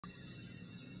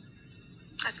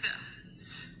Let's go.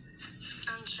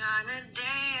 I'm trying to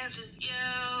dance with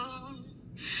you,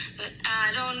 but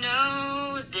I don't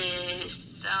know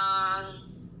this song.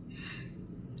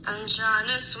 I'm trying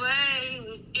to sway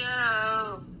with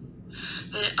you,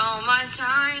 but all my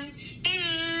time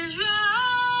is wrong.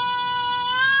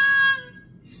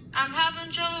 I'm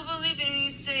having trouble believing you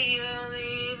say you're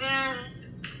leaving.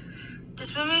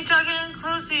 Just when we start getting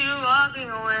closer, you're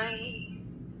walking away.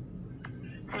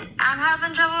 And I'm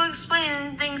having trouble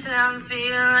explaining things that I'm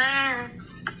feeling.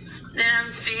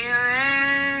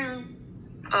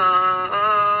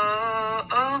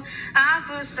 Oh, I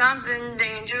feel something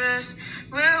dangerous.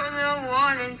 Where are the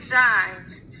warning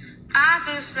signs? I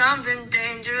feel something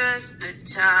dangerous. The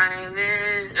time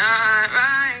is not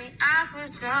right. I feel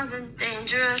something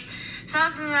dangerous.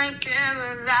 Something like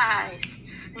paralyzed.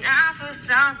 And I feel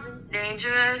something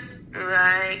dangerous.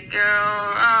 Right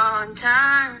girl on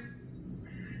time.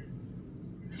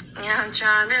 Yeah, I'm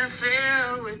trying to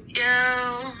feel with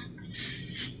you,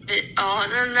 but all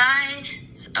the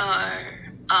lights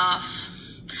are off.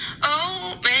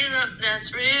 Oh, baby, look,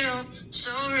 that's real,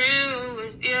 so real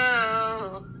with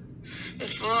you.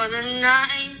 Before the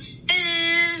night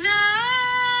is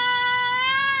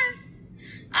lost,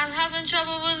 I'm having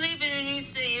trouble believing when you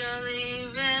say you're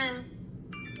leaving.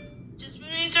 Just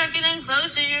when you start getting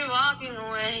closer, you're walking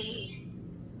away.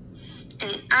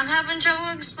 And I'm having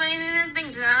trouble explaining the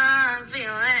things that I'm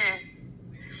feeling.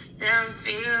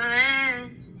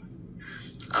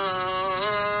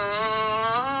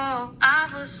 Oh, I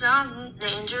feel something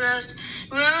dangerous.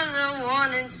 Where are the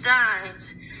warning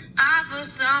signs? I feel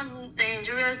something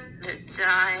dangerous. The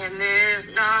time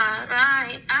is not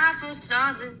right. I feel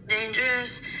something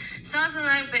dangerous. Something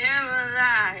like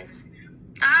paralyzed.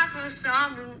 I feel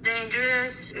something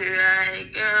dangerous.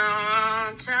 Right girl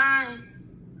on time.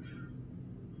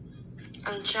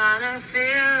 I'm trying to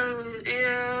feel with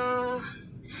you,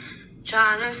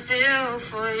 trying to feel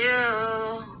for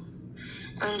you.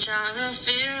 I'm trying to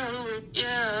feel with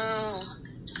you.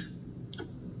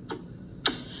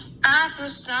 I feel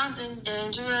something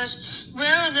dangerous.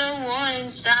 Where are the warning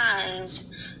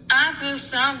signs? I feel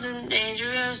something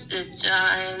dangerous. The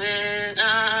time is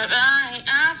not right.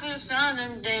 I feel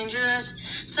something dangerous.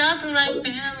 Something like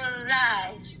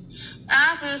paralyzed.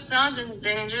 I feel something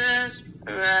dangerous.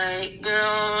 Right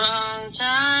girl, wrong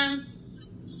time.